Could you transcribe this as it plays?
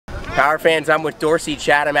Power fans, I'm with Dorsey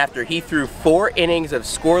Chatham after he threw 4 innings of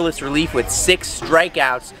scoreless relief with 6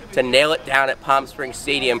 strikeouts to nail it down at Palm Springs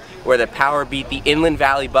Stadium, where the Power beat the Inland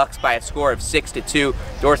Valley Bucs by a score of 6-2.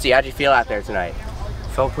 Dorsey, how'd you feel out there tonight?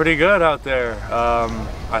 Felt pretty good out there.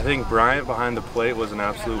 I think Bryant behind the plate was an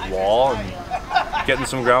absolute wall, and getting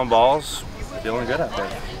some ground balls, feeling good out there.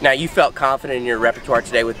 Now, you felt confident in your repertoire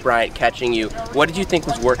today with Bryant catching you. What did you think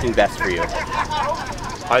was working best for you?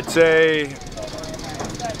 I'd say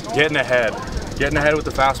getting ahead with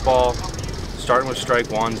the fastball, starting with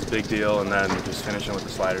strike one is a big deal, and then just finishing with the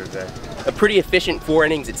slider today. A pretty efficient 4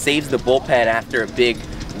 innings. It saves the bullpen after a big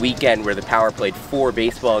weekend where the Power played 4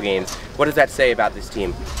 baseball games. What does that say about this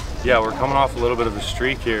team? Yeah, we're coming off a little bit of a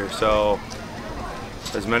streak here, so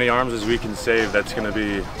as many arms as we can save, that's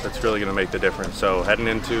really gonna make the difference. So heading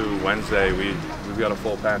into Wednesday, we've got a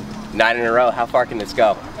full pen. 9 in a row. How far can this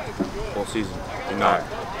go? Full season. Not.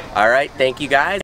 All right, thank you guys.